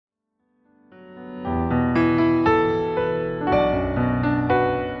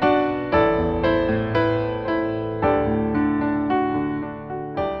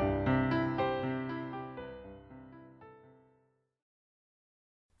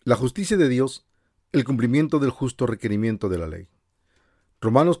La justicia de Dios, el cumplimiento del justo requerimiento de la ley.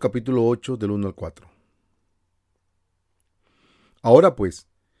 Romanos capítulo 8 del 1 al 4. Ahora pues,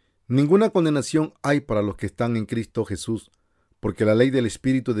 ninguna condenación hay para los que están en Cristo Jesús, porque la ley del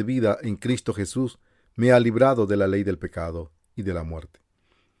Espíritu de vida en Cristo Jesús me ha librado de la ley del pecado y de la muerte.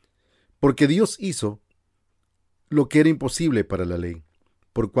 Porque Dios hizo lo que era imposible para la ley,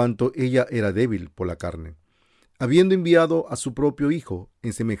 por cuanto ella era débil por la carne, habiendo enviado a su propio Hijo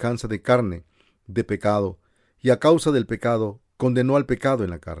en semejanza de carne, de pecado, y a causa del pecado condenó al pecado en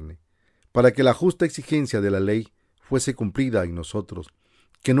la carne, para que la justa exigencia de la ley fuese cumplida en nosotros,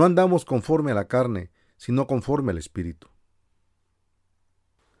 que no andamos conforme a la carne, sino conforme al Espíritu.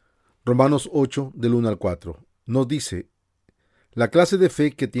 Romanos 8, del 1 al 4, nos dice la clase de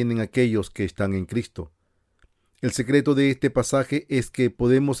fe que tienen aquellos que están en Cristo. El secreto de este pasaje es que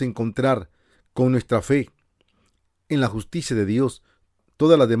podemos encontrar con nuestra fe en la justicia de Dios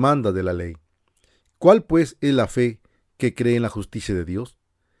toda la demanda de la ley. ¿Cuál pues es la fe que cree en la justicia de Dios?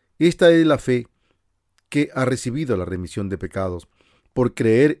 Esta es la fe que ha recibido la remisión de pecados por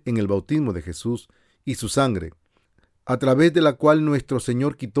creer en el bautismo de Jesús y su sangre, a través de la cual nuestro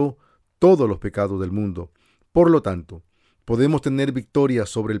Señor quitó todos los pecados del mundo. Por lo tanto, podemos tener victoria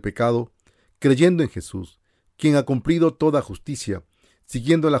sobre el pecado creyendo en Jesús, quien ha cumplido toda justicia,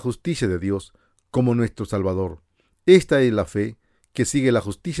 siguiendo la justicia de Dios como nuestro Salvador. Esta es la fe que sigue la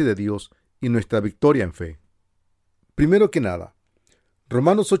justicia de Dios y nuestra victoria en fe. Primero que nada,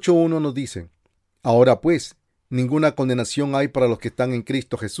 Romanos 8.1 nos dice, ahora pues, ninguna condenación hay para los que están en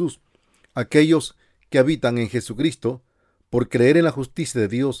Cristo Jesús, aquellos que habitan en Jesucristo, por creer en la justicia de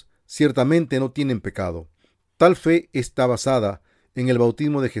Dios, ciertamente no tienen pecado. Tal fe está basada en el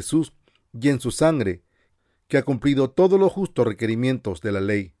bautismo de Jesús y en su sangre, que ha cumplido todos los justos requerimientos de la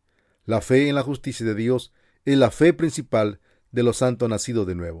ley. La fe en la justicia de Dios es la fe principal de los santos nacidos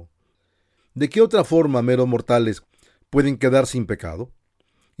de nuevo. ¿De qué otra forma meros mortales pueden quedar sin pecado?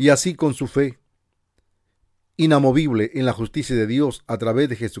 Y así con su fe inamovible en la justicia de Dios a través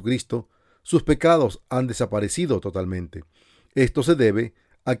de Jesucristo, sus pecados han desaparecido totalmente. Esto se debe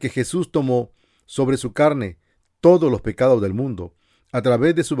a que Jesús tomó sobre su carne todos los pecados del mundo a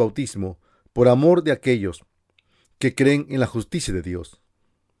través de su bautismo por amor de aquellos que creen en la justicia de Dios.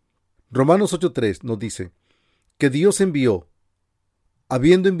 Romanos 8.3 nos dice que Dios envió,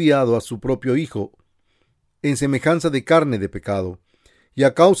 habiendo enviado a su propio Hijo en semejanza de carne de pecado y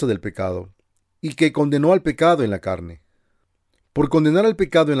a causa del pecado, y que condenó al pecado en la carne. Por condenar al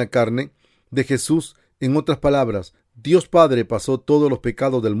pecado en la carne de Jesús, en otras palabras, Dios Padre pasó todos los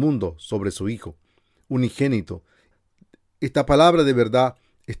pecados del mundo sobre su Hijo unigénito. Esta palabra de verdad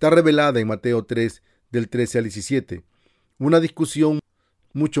está revelada en Mateo 3, del 13 al 17. Una discusión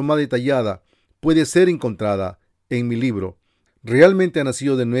mucho más detallada puede ser encontrada en mi libro, ¿Realmente ha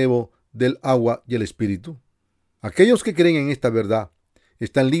nacido de nuevo del agua y el Espíritu? Aquellos que creen en esta verdad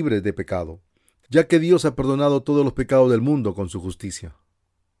están libres de pecado, ya que Dios ha perdonado todos los pecados del mundo con su justicia.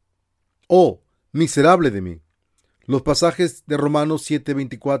 ¡Oh, miserable de mí! Los pasajes de Romanos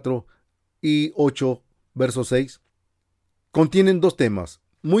 7:24 y 8, verso 6, contienen dos temas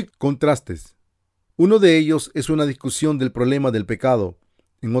muy contrastes. Uno de ellos es una discusión del problema del pecado,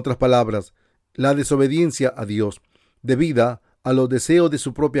 en otras palabras, la desobediencia a Dios debida a los deseos de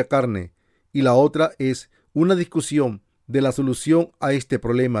su propia carne, y la otra es una discusión de la solución a este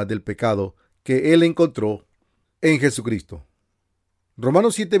problema del pecado que Él encontró en Jesucristo.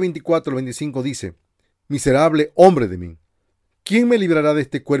 Romanos 7:24-25 dice, miserable hombre de mí, ¿quién me librará de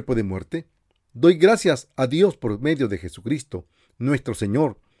este cuerpo de muerte? Doy gracias a Dios por medio de Jesucristo, nuestro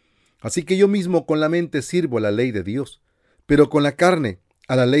Señor. Así que yo mismo con la mente sirvo a la ley de Dios, pero con la carne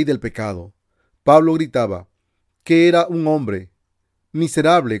a la ley del pecado. Pablo gritaba que era un hombre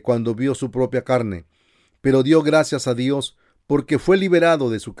miserable cuando vio su propia carne, pero dio gracias a Dios porque fue liberado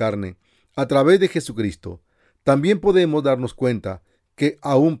de su carne a través de Jesucristo. También podemos darnos cuenta que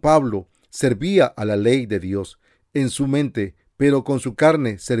aún Pablo servía a la ley de Dios en su mente, pero con su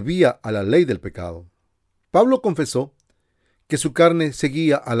carne servía a la ley del pecado. Pablo confesó que su carne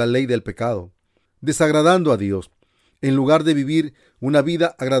seguía a la ley del pecado, desagradando a Dios, en lugar de vivir una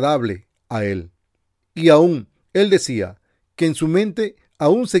vida agradable a Él. Y aún él decía que en su mente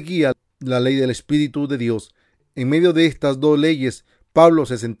aún seguía la ley del Espíritu de Dios. En medio de estas dos leyes, Pablo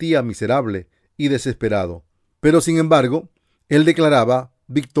se sentía miserable y desesperado. Pero sin embargo, él declaraba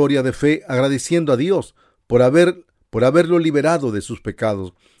victoria de fe agradeciendo a Dios por haberlo liberado de sus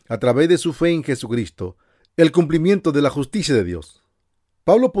pecados a través de su fe en Jesucristo, el cumplimiento de la justicia de Dios.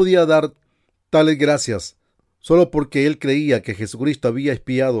 Pablo podía dar tales gracias solo porque él creía que Jesucristo había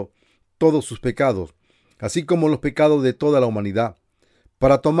expiado todos sus pecados, así como los pecados de toda la humanidad.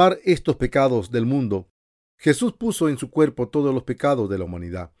 Para tomar estos pecados del mundo, Jesús puso en su cuerpo todos los pecados de la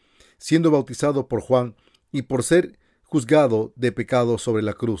humanidad, siendo bautizado por Juan y por ser juzgado de pecados sobre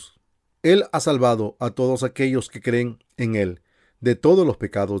la cruz. Él ha salvado a todos aquellos que creen en Él de todos los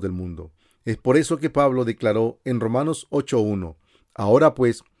pecados del mundo. Es por eso que Pablo declaró en Romanos 8:1: Ahora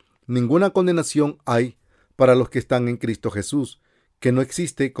pues, ninguna condenación hay para los que están en Cristo Jesús. Que no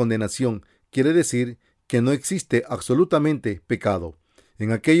existe condenación quiere decir que no existe absolutamente pecado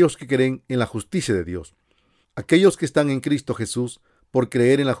en aquellos que creen en la justicia de Dios. Aquellos que están en Cristo Jesús, por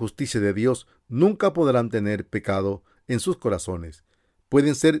creer en la justicia de Dios, nunca podrán tener pecado en sus corazones.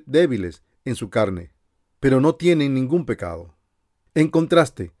 Pueden ser débiles en su carne, pero no tienen ningún pecado. En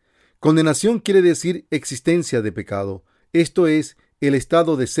contraste, condenación quiere decir existencia de pecado. Esto es el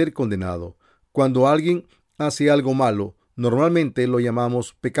estado de ser condenado. Cuando alguien hace algo malo, normalmente lo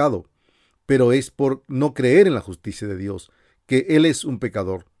llamamos pecado, pero es por no creer en la justicia de Dios, que Él es un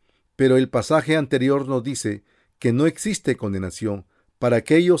pecador. Pero el pasaje anterior nos dice que no existe condenación para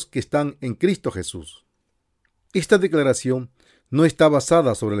aquellos que están en Cristo Jesús. Esta declaración no está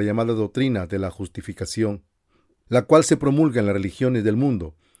basada sobre la llamada doctrina de la justificación, la cual se promulga en las religiones del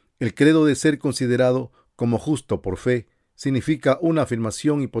mundo. El credo de ser considerado como justo por fe significa una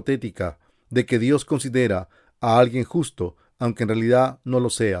afirmación hipotética de que Dios considera a alguien justo, aunque en realidad no lo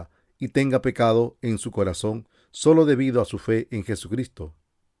sea, y tenga pecado en su corazón solo debido a su fe en Jesucristo.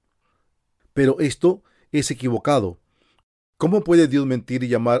 Pero esto es equivocado. ¿Cómo puede Dios mentir y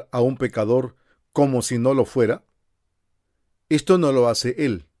llamar a un pecador como si no lo fuera? Esto no lo hace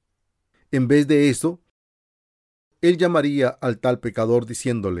Él. En vez de eso, Él llamaría al tal pecador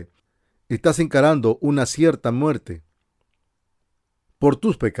diciéndole: estás encarando una cierta muerte por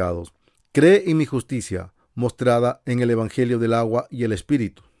tus pecados. Cree en mi justicia, mostrada en el Evangelio del agua y el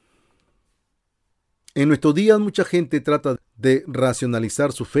Espíritu. En nuestros días mucha gente trata de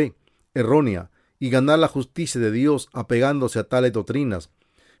racionalizar su fe errónea y ganar la justicia de Dios apegándose a tales doctrinas.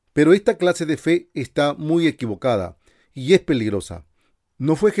 Pero esta clase de fe está muy equivocada y es peligrosa.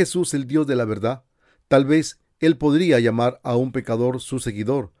 ¿No fue Jesús el Dios de la verdad? Tal vez Él podría llamar a un pecador su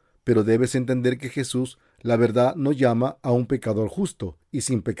seguidor, pero debes entender que Jesús, la verdad, no llama a un pecador justo y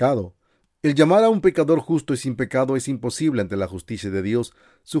sin pecado. El llamar a un pecador justo y sin pecado es imposible ante la justicia de Dios,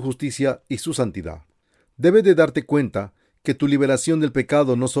 su justicia y su santidad. Debes de darte cuenta que tu liberación del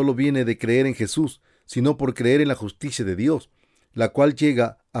pecado no solo viene de creer en Jesús, sino por creer en la justicia de Dios, la cual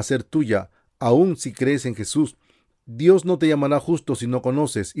llega a ser tuya, aun si crees en Jesús. Dios no te llamará justo si no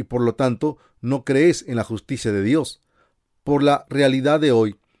conoces y por lo tanto no crees en la justicia de Dios. Por la realidad de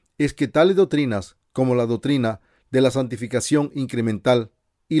hoy es que tales doctrinas, como la doctrina de la santificación incremental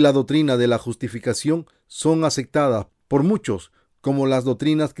y la doctrina de la justificación, son aceptadas por muchos como las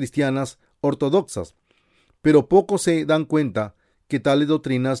doctrinas cristianas ortodoxas. Pero pocos se dan cuenta que tales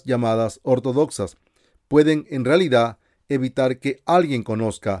doctrinas llamadas ortodoxas pueden en realidad evitar que alguien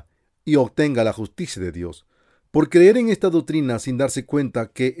conozca y obtenga la justicia de Dios. Por creer en esta doctrina sin darse cuenta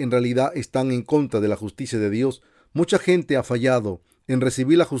que en realidad están en contra de la justicia de Dios, mucha gente ha fallado en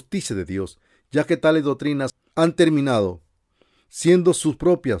recibir la justicia de Dios, ya que tales doctrinas han terminado siendo sus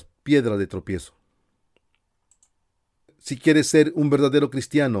propias piedras de tropiezo. Si quieres ser un verdadero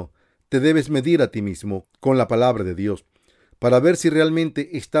cristiano, te debes medir a ti mismo con la palabra de Dios para ver si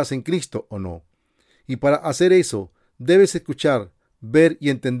realmente estás en Cristo o no. Y para hacer eso, debes escuchar, ver y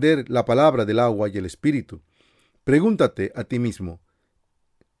entender la palabra del agua y el Espíritu. Pregúntate a ti mismo: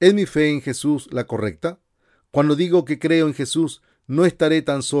 ¿es mi fe en Jesús la correcta? Cuando digo que creo en Jesús, ¿no estaré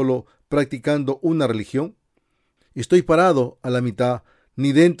tan solo practicando una religión? ¿Estoy parado a la mitad,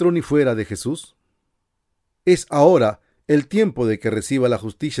 ni dentro ni fuera de Jesús? Es ahora el tiempo de que reciba la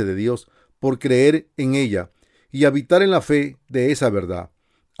justicia de Dios por creer en ella y habitar en la fe de esa verdad.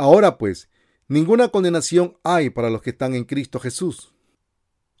 Ahora pues, ninguna condenación hay para los que están en Cristo Jesús.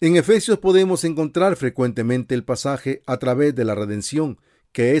 En Efesios podemos encontrar frecuentemente el pasaje a través de la redención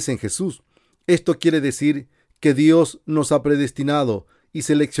que es en Jesús. Esto quiere decir que Dios nos ha predestinado y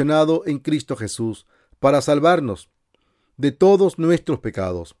seleccionado en Cristo Jesús para salvarnos de todos nuestros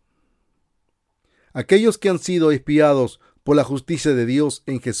pecados. Aquellos que han sido expiados por la justicia de Dios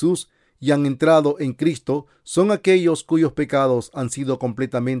en Jesús y han entrado en Cristo son aquellos cuyos pecados han sido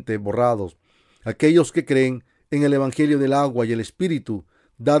completamente borrados. Aquellos que creen en el Evangelio del agua y el Espíritu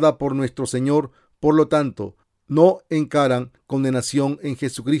dada por nuestro Señor, por lo tanto, no encaran condenación en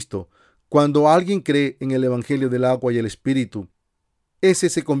Jesucristo. Cuando alguien cree en el Evangelio del agua y el Espíritu, ese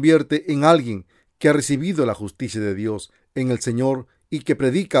se convierte en alguien que ha recibido la justicia de Dios en el Señor y que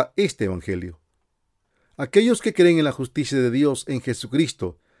predica este Evangelio. Aquellos que creen en la justicia de Dios en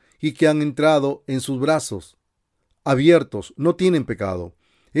Jesucristo y que han entrado en sus brazos abiertos, no tienen pecado.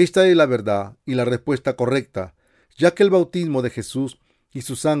 Esta es la verdad y la respuesta correcta, ya que el bautismo de Jesús y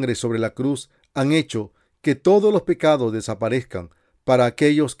su sangre sobre la cruz han hecho que todos los pecados desaparezcan para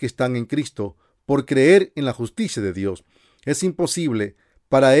aquellos que están en Cristo por creer en la justicia de Dios. Es imposible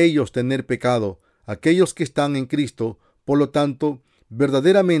para ellos tener pecado. Aquellos que están en Cristo, por lo tanto,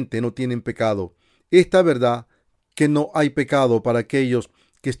 verdaderamente no tienen pecado. Esta verdad, que no hay pecado para aquellos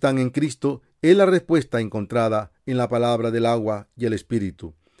que están en Cristo, es la respuesta encontrada en la palabra del agua y el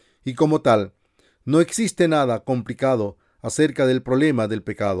Espíritu. Y como tal, no existe nada complicado acerca del problema del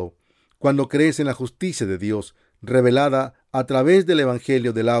pecado. Cuando crees en la justicia de Dios, revelada a través del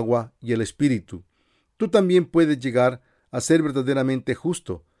Evangelio del agua y el Espíritu, tú también puedes llegar a ser verdaderamente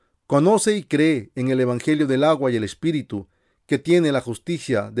justo. Conoce y cree en el Evangelio del agua y el Espíritu, que tiene la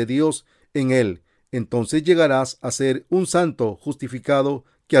justicia de Dios en él. Entonces llegarás a ser un santo justificado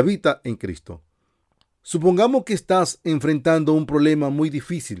que habita en Cristo. Supongamos que estás enfrentando un problema muy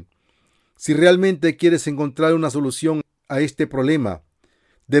difícil. Si realmente quieres encontrar una solución a este problema,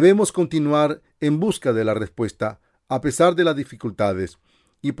 debemos continuar en busca de la respuesta, a pesar de las dificultades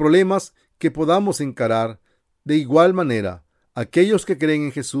y problemas que podamos encarar. De igual manera, aquellos que creen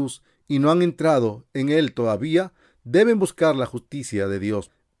en Jesús y no han entrado en Él todavía, deben buscar la justicia de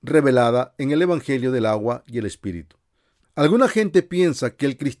Dios, revelada en el Evangelio del agua y el Espíritu. Alguna gente piensa que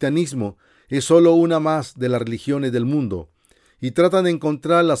el cristianismo es solo una más de las religiones del mundo y tratan de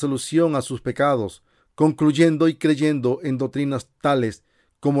encontrar la solución a sus pecados, concluyendo y creyendo en doctrinas tales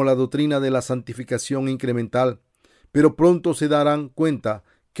como la doctrina de la santificación incremental, pero pronto se darán cuenta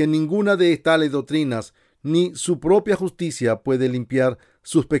que ninguna de tales doctrinas ni su propia justicia puede limpiar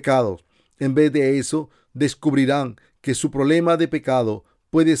sus pecados. En vez de eso, descubrirán que su problema de pecado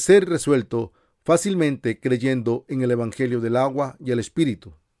puede ser resuelto fácilmente creyendo en el Evangelio del agua y el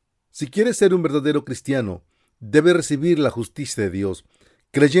Espíritu. Si quieres ser un verdadero cristiano, debes recibir la justicia de Dios,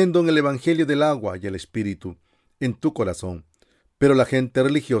 creyendo en el Evangelio del agua y el Espíritu en tu corazón. Pero la gente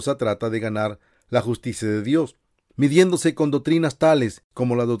religiosa trata de ganar la justicia de Dios, midiéndose con doctrinas tales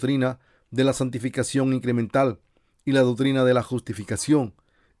como la doctrina de la santificación incremental y la doctrina de la justificación,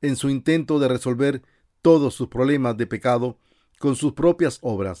 en su intento de resolver todos sus problemas de pecado con sus propias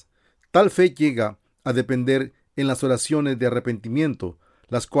obras. Tal fe llega a depender en las oraciones de arrepentimiento,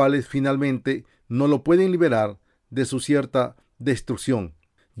 las cuales finalmente no lo pueden liberar de su cierta destrucción,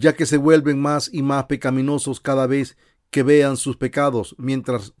 ya que se vuelven más y más pecaminosos cada vez que vean sus pecados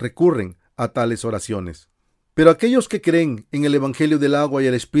mientras recurren a tales oraciones. Pero aquellos que creen en el Evangelio del agua y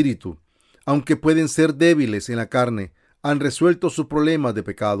el Espíritu, aunque pueden ser débiles en la carne, han resuelto sus problemas de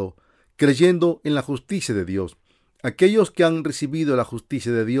pecado, creyendo en la justicia de Dios. Aquellos que han recibido la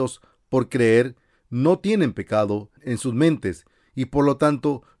justicia de Dios por creer, no tienen pecado en sus mentes y por lo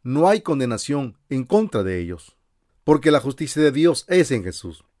tanto no hay condenación en contra de ellos, porque la justicia de Dios es en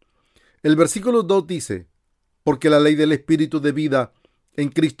Jesús. El versículo 2 dice: porque la ley del Espíritu de vida en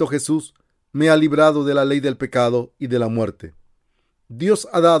Cristo Jesús me ha librado de la ley del pecado y de la muerte. Dios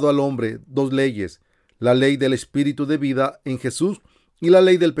ha dado al hombre dos leyes, la ley del Espíritu de vida en Jesús y la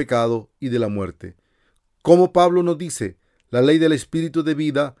ley del pecado y de la muerte. Como Pablo nos dice, la ley del Espíritu de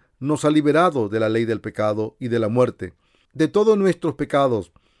vida nos ha liberado de la ley del pecado y de la muerte, de todos nuestros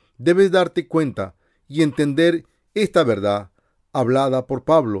pecados. Debes darte cuenta y entender esta verdad hablada por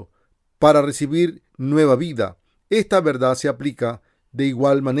Pablo para recibir nueva vida. Esta verdad se aplica de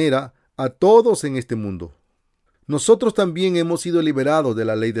igual manera a todos en este mundo. Nosotros también hemos sido liberados de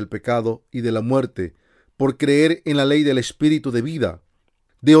la ley del pecado y de la muerte por creer en la ley del Espíritu de vida.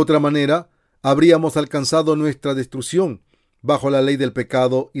 De otra manera, habríamos alcanzado nuestra destrucción bajo la ley del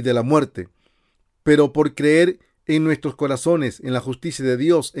pecado y de la muerte. Pero por creer en nuestros corazones en la justicia de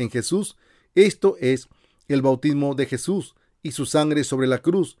Dios en Jesús, esto es el bautismo de Jesús y su sangre sobre la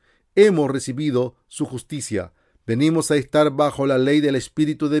cruz, hemos recibido su justicia. Venimos a estar bajo la ley del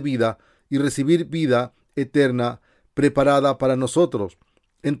Espíritu de vida y recibir vida eterna preparada para nosotros.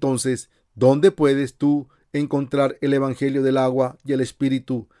 Entonces, ¿dónde puedes tú encontrar el Evangelio del agua y el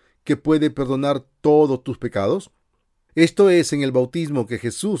Espíritu que puede perdonar todos tus pecados? Esto es en el bautismo que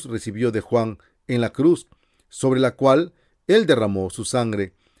Jesús recibió de Juan en la cruz, sobre la cual él derramó su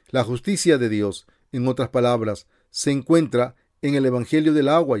sangre. La justicia de Dios, en otras palabras, se encuentra en el Evangelio del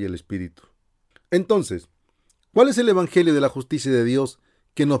agua y el Espíritu. Entonces, ¿cuál es el Evangelio de la justicia de Dios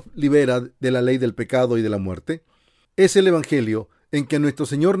que nos libera de la ley del pecado y de la muerte? Es el Evangelio en que nuestro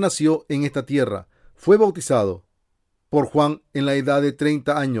Señor nació en esta tierra, fue bautizado por Juan en la edad de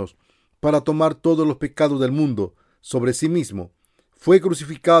 30 años para tomar todos los pecados del mundo sobre sí mismo. Fue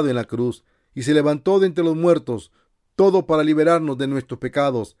crucificado en la cruz y se levantó de entre los muertos, todo para liberarnos de nuestros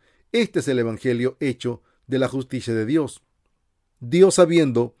pecados. Este es el Evangelio hecho de la justicia de Dios. Dios,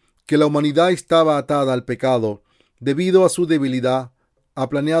 sabiendo que la humanidad estaba atada al pecado debido a su debilidad, ha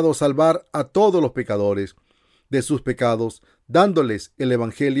planeado salvar a todos los pecadores de sus pecados, dándoles el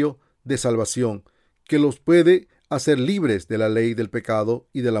evangelio de salvación que los puede hacer libres de la ley del pecado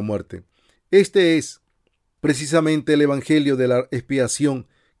y de la muerte. Este es precisamente el evangelio de la expiación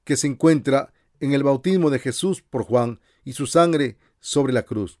que se encuentra en el bautismo de Jesús por Juan y su sangre sobre la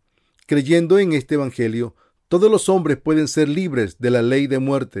cruz. Creyendo en este evangelio, todos los hombres pueden ser libres de la ley de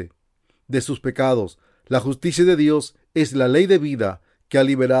muerte, de sus pecados. La justicia de Dios es la ley de vida que ha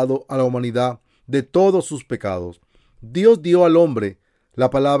liberado a la humanidad de todos sus pecados. Dios dio al hombre la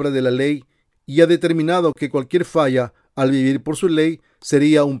palabra de la ley y ha determinado que cualquier falla al vivir por su ley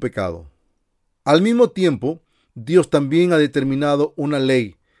sería un pecado. Al mismo tiempo, Dios también ha determinado una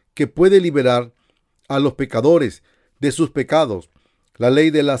ley que puede liberar a los pecadores de sus pecados. La ley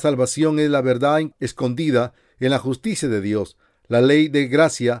de la salvación es la verdad escondida en la justicia de Dios. La ley de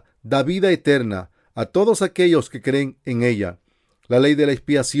gracia da vida eterna a todos aquellos que creen en ella. La ley de la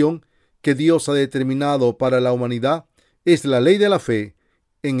expiación que Dios ha determinado para la humanidad es la ley de la fe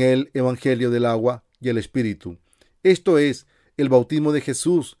en el evangelio del agua y el espíritu. Esto es el bautismo de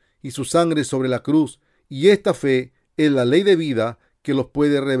Jesús y su sangre sobre la cruz, y esta fe es la ley de vida que los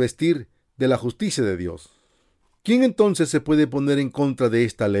puede revestir de la justicia de Dios. ¿Quién entonces se puede poner en contra de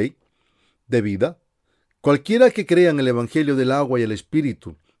esta ley de vida? Cualquiera que crea en el evangelio del agua y el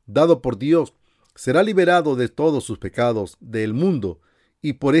espíritu dado por Dios será liberado de todos sus pecados del mundo,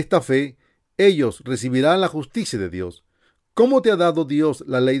 y por esta fe ellos recibirán la justicia de Dios. ¿Cómo te ha dado Dios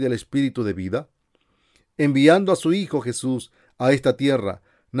la ley del espíritu de vida? Enviando a su Hijo Jesús a esta tierra,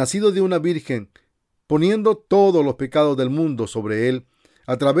 nacido de una virgen, poniendo todos los pecados del mundo sobre él,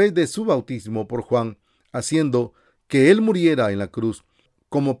 a través de su bautismo por Juan, haciendo que él muriera en la cruz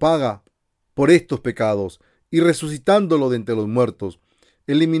como paga por estos pecados, y resucitándolo de entre los muertos,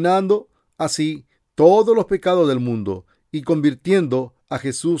 eliminando así todos los pecados del mundo y convirtiendo a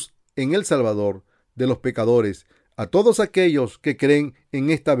Jesús en el Salvador de los pecadores. A todos aquellos que creen en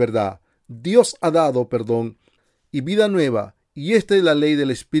esta verdad, Dios ha dado perdón y vida nueva, y esta es la ley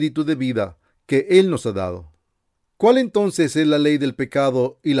del espíritu de vida que Él nos ha dado. ¿Cuál entonces es la ley del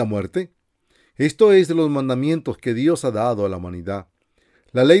pecado y la muerte? Esto es de los mandamientos que Dios ha dado a la humanidad.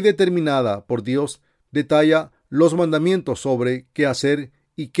 La ley determinada por Dios detalla los mandamientos sobre qué hacer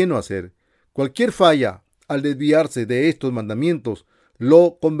y qué no hacer. Cualquier falla al desviarse de estos mandamientos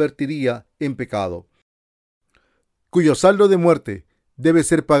lo convertiría en pecado, cuyo saldo de muerte debe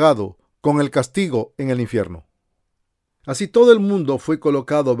ser pagado con el castigo en el infierno. Así todo el mundo fue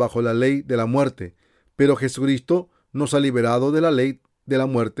colocado bajo la ley de la muerte, pero Jesucristo nos ha liberado de la ley de la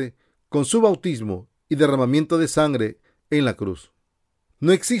muerte con su bautismo y derramamiento de sangre en la cruz.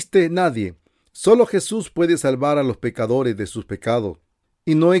 No existe nadie, solo Jesús puede salvar a los pecadores de sus pecados,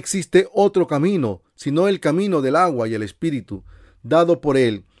 y no existe otro camino sino el camino del agua y el espíritu dado por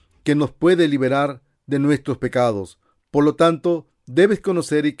Él, que nos puede liberar de nuestros pecados. Por lo tanto, debes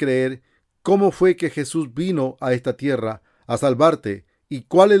conocer y creer cómo fue que Jesús vino a esta tierra a salvarte y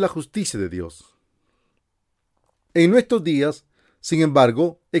cuál es la justicia de Dios. En nuestros días, sin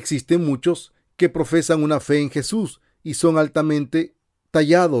embargo, existen muchos que profesan una fe en Jesús y son altamente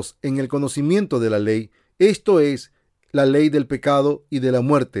tallados en el conocimiento de la ley, esto es, la ley del pecado y de la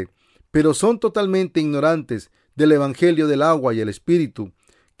muerte, pero son totalmente ignorantes del evangelio del agua y el espíritu,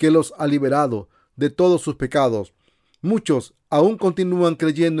 que los ha liberado de todos sus pecados. Muchos aún continúan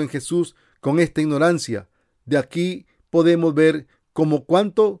creyendo en Jesús con esta ignorancia. De aquí podemos ver cómo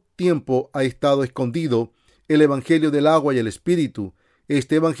cuánto tiempo ha estado escondido el evangelio del agua y el espíritu.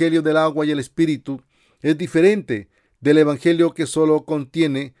 Este evangelio del agua y el espíritu es diferente del evangelio que solo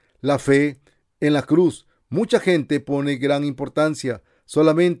contiene la fe en la cruz. Mucha gente pone gran importancia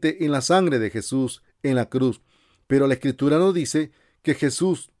solamente en la sangre de Jesús en la cruz, pero la Escritura nos dice que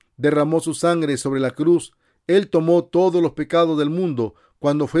Jesús derramó su sangre sobre la cruz. Él tomó todos los pecados del mundo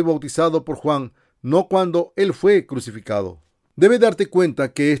cuando fue bautizado por Juan, no cuando Él fue crucificado. Debes darte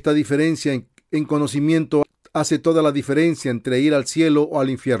cuenta que esta diferencia en conocimiento hace toda la diferencia entre ir al cielo o al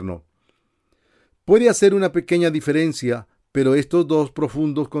infierno. Puede hacer una pequeña diferencia, pero estos dos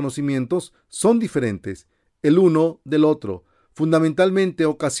profundos conocimientos son diferentes el uno del otro. Fundamentalmente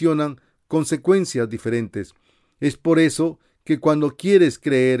ocasionan consecuencias diferentes. Es por eso que cuando quieres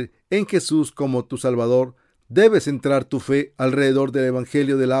creer en Jesús como tu Salvador, debes centrar tu fe alrededor del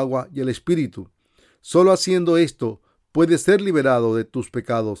evangelio del agua y el espíritu. Solo haciendo esto puedes ser liberado de tus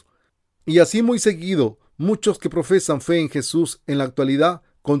pecados. Y así muy seguido, muchos que profesan fe en Jesús en la actualidad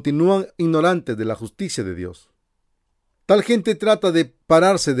continúan ignorantes de la justicia de Dios. Tal gente trata de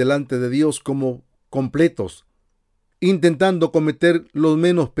pararse delante de Dios como completos, intentando cometer los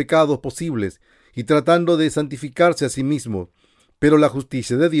menos pecados posibles y tratando de santificarse a sí mismo. Pero la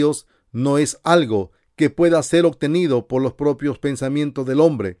justicia de Dios no es algo que pueda ser obtenido por los propios pensamientos del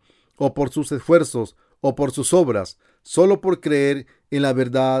hombre, o por sus esfuerzos, o por sus obras, solo por creer en la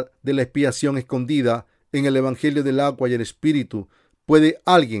verdad de la expiación escondida en el Evangelio del agua y el Espíritu. ¿Puede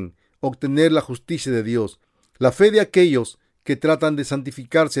alguien obtener la justicia de Dios? La fe de aquellos que tratan de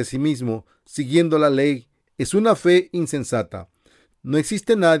santificarse a sí mismo siguiendo la ley es una fe insensata. No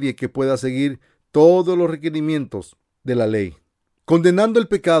existe nadie que pueda seguir todos los requerimientos de la ley. Condenando el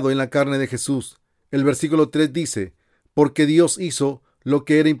pecado en la carne de Jesús, el versículo 3 dice: porque Dios hizo lo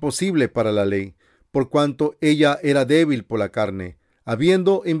que era imposible para la ley, por cuanto ella era débil por la carne,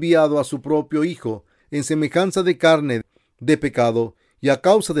 habiendo enviado a su propio Hijo en semejanza de carne de pecado, y a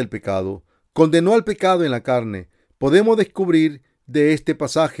causa del pecado, condenó al pecado en la carne. Podemos descubrir de este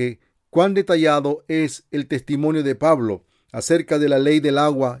pasaje cuán detallado es el testimonio de Pablo acerca de la ley del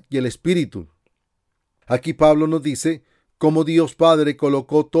agua y el Espíritu. Aquí Pablo nos dice cómo Dios Padre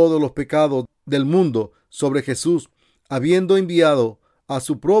colocó todos los pecados del mundo sobre Jesús, habiendo enviado a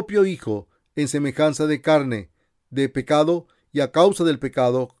su propio Hijo en semejanza de carne de pecado, y a causa del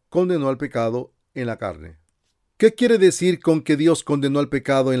pecado condenó al pecado en la carne. ¿Qué quiere decir con que Dios condenó al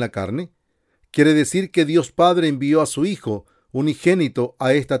pecado en la carne? Quiere decir que Dios Padre envió a su Hijo unigénito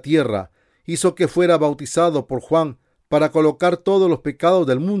a esta tierra, hizo que fuera bautizado por Juan para colocar todos los pecados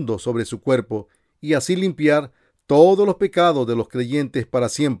del mundo sobre su cuerpo y así limpiar todos los pecados de los creyentes para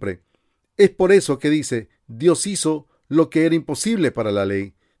siempre. Es por eso que dice: Dios hizo lo que era imposible para la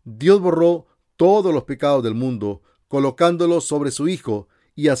ley. Dios borró todos los pecados del mundo, colocándolos sobre su Hijo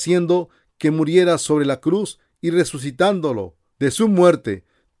y haciendo que muriera sobre la cruz y resucitándolo de su muerte.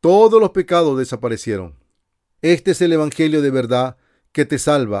 Todos los pecados desaparecieron. Este es el Evangelio de verdad que te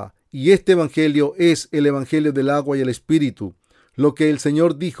salva, y este Evangelio es el Evangelio del agua y el Espíritu, lo que el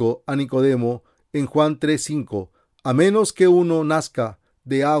Señor dijo a Nicodemo en Juan 3:5: a menos que uno nazca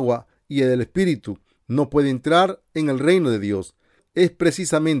de agua y del Espíritu, no puede entrar en el reino de Dios. Es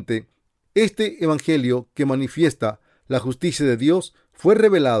precisamente este Evangelio que manifiesta la justicia de Dios. Fue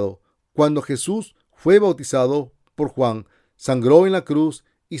revelado cuando Jesús fue bautizado por Juan, sangró en la cruz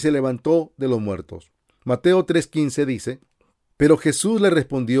y se levantó de los muertos. Mateo 3:15 dice: pero Jesús le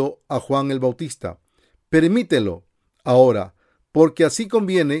respondió a Juan el Bautista: permítelo ahora, porque así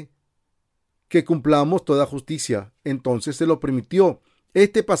conviene que cumplamos toda justicia. Entonces se lo permitió.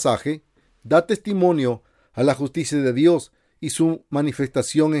 Este pasaje da testimonio a la justicia de Dios y su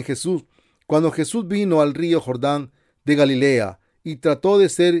manifestación en Jesús. Cuando Jesús vino al río Jordán de Galilea y trató de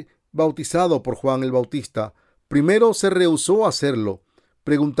ser bautizado por Juan el Bautista, primero se rehusó a hacerlo,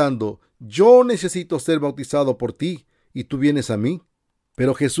 preguntando: yo necesito ser bautizado por ti, ¿y tú vienes a mí?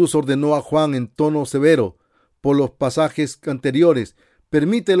 Pero Jesús ordenó a Juan en tono severo por los pasajes anteriores: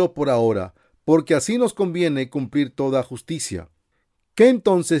 permítelo por ahora, porque así nos conviene cumplir toda justicia. ¿Qué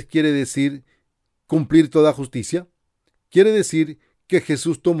entonces quiere decir cumplir toda justicia? Quiere decir que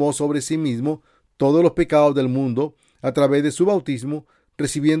Jesús tomó sobre sí mismo todos los pecados del mundo a través de su bautismo,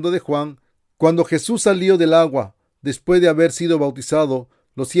 recibiendo de Juan. Cuando Jesús salió del agua, después de haber sido bautizado,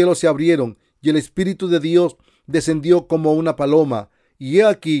 los cielos se abrieron y el Espíritu de Dios descendió como una paloma. Y he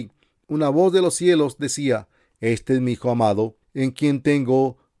aquí, una voz de los cielos decía: este es mi Hijo amado, en quien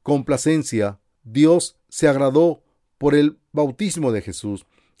tengo complacencia. Dios se agradó por el bautismo de Jesús,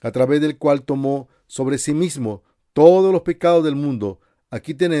 a través del cual tomó sobre sí mismo todos los pecados del mundo.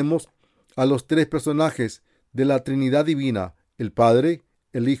 Aquí tenemos a los tres personajes de la Trinidad Divina: el Padre,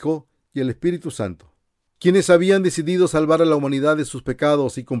 el Hijo y el Espíritu Santo, quienes habían decidido salvar a la humanidad de sus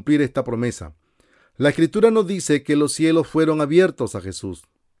pecados y cumplir esta promesa. La Escritura nos dice que los cielos fueron abiertos a Jesús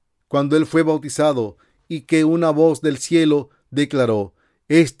cuando Él fue bautizado, y que una voz del cielo declaró: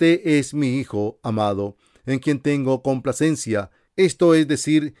 este es mi Hijo amado, en quien tengo complacencia. Esto es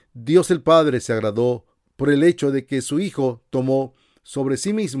decir, Dios el Padre se agradó por el hecho de que su Hijo tomó sobre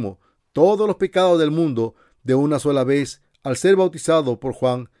sí mismo todos los pecados del mundo de una sola vez al ser bautizado por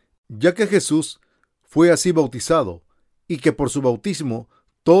Juan, ya que Jesús fue así bautizado, y que por su bautismo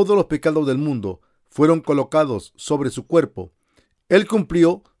todos los pecados del mundo fueron colocados sobre su cuerpo. Él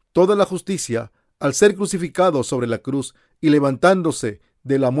cumplió toda la justicia al ser crucificado sobre la cruz y levantándose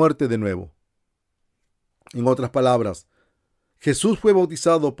de la muerte de nuevo. En otras palabras, Jesús fue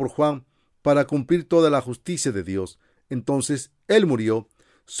bautizado por Juan para cumplir toda la justicia de Dios. Entonces Él murió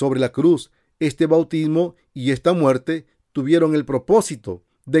sobre la cruz. Este bautismo y esta muerte tuvieron el propósito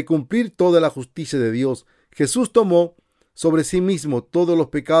de cumplir toda la justicia de Dios. Jesús tomó sobre sí mismo todos los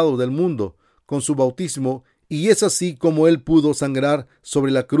pecados del mundo con su bautismo, y es así como Él pudo sangrar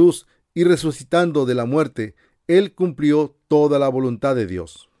sobre la cruz y resucitando de la muerte, Él cumplió toda la voluntad de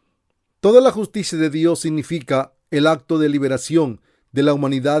Dios. Toda la justicia de Dios significa el acto de liberación de la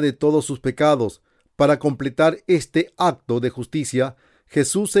humanidad de todos sus pecados. Para completar este acto de justicia,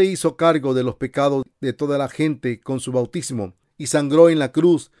 Jesús se hizo cargo de los pecados de toda la gente con su bautismo y sangró en la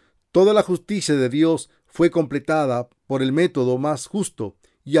cruz. Toda la justicia de Dios fue completada por el método más justo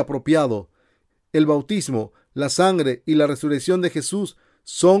y apropiado. El bautismo, la sangre y la resurrección de Jesús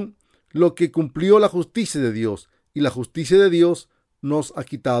son lo que cumplió la justicia de Dios, y la justicia de Dios nos ha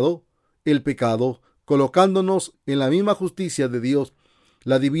quitado el pecado, colocándonos en la misma justicia de Dios.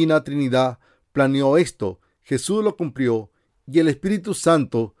 La divina Trinidad planeó esto, Jesús lo cumplió, y el Espíritu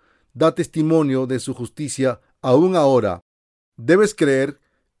Santo da testimonio de su justicia aún ahora. Debes creer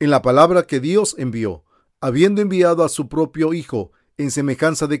en la palabra que Dios envió, habiendo enviado a su propio Hijo en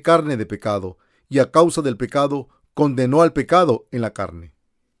semejanza de carne de pecado, y a causa del pecado condenó al pecado en la carne.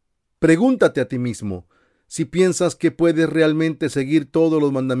 Pregúntate a ti mismo si piensas que puedes realmente seguir todos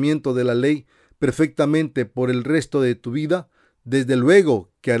los mandamientos de la ley perfectamente por el resto de tu vida. Desde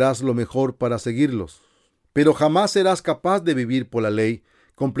luego que harás lo mejor para seguirlos, pero jamás serás capaz de vivir por la ley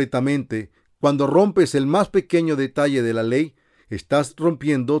completamente. Cuando rompes el más pequeño detalle de la ley, estás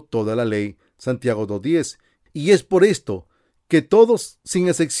rompiendo toda la ley. Santiago 2:10. Y es por esto que todos, sin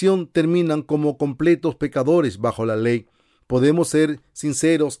excepción, terminan como completos pecadores bajo la ley. Podemos ser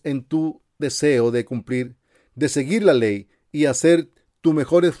sinceros en tu deseo de cumplir, de seguir la ley y hacer tu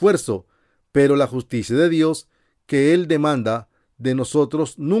mejor esfuerzo, pero la justicia de Dios que Él demanda de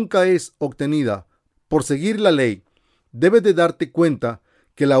nosotros nunca es obtenida por seguir la ley. Debes de darte cuenta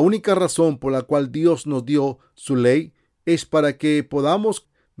que la única razón por la cual Dios nos dio su ley es para que podamos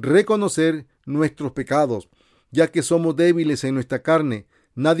reconocer nuestros pecados, ya que somos débiles en nuestra carne.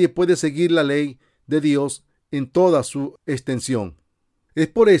 Nadie puede seguir la ley de Dios en toda su extensión. Es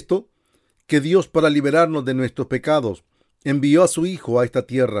por esto que Dios, para liberarnos de nuestros pecados, envió a su Hijo a esta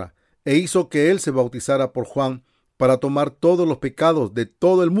tierra e hizo que Él se bautizara por Juan para tomar todos los pecados de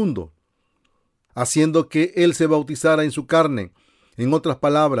todo el mundo, haciendo que Él se bautizara en su carne. En otras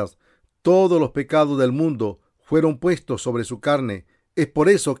palabras, todos los pecados del mundo fueron puestos sobre su carne. Es por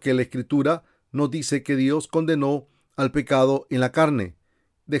eso que la Escritura nos dice que Dios condenó al pecado en la carne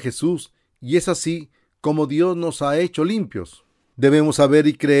de Jesús, y es así como Dios nos ha hecho limpios. Debemos saber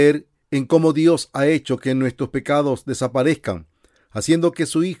y creer en cómo Dios ha hecho que nuestros pecados desaparezcan, haciendo que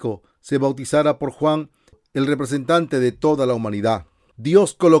su Hijo se bautizara por Juan, el representante de toda la humanidad.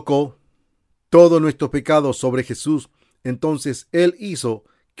 Dios colocó todos nuestros pecados sobre Jesús. Entonces Él hizo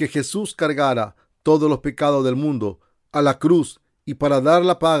que Jesús cargara todos los pecados del mundo a la cruz, y para dar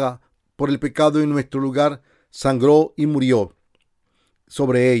la paga por el pecado en nuestro lugar, sangró y murió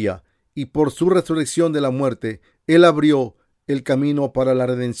sobre ella. Y por su resurrección de la muerte, Él abrió el camino para la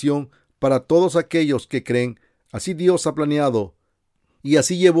redención para todos aquellos que creen. Así Dios ha planeado y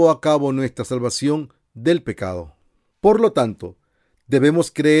así llevó a cabo nuestra salvación del pecado. Por lo tanto,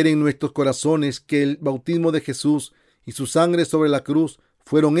 debemos creer en nuestros corazones que el bautismo de Jesús y su sangre sobre la cruz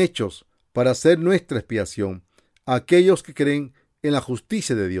fueron hechos para hacer nuestra expiación a aquellos que creen en la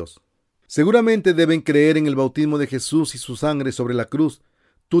justicia de Dios. Seguramente deben creer en el bautismo de Jesús y su sangre sobre la cruz.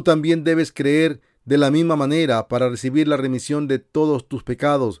 Tú también debes creer de la misma manera para recibir la remisión de todos tus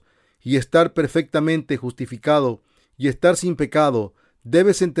pecados y estar perfectamente justificado y estar sin pecado.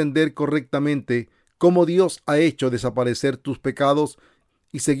 Debes entender correctamente cómo Dios ha hecho desaparecer tus pecados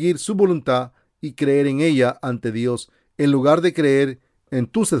y seguir su voluntad y creer en ella ante Dios en lugar de creer en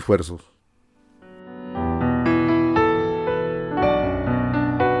tus esfuerzos.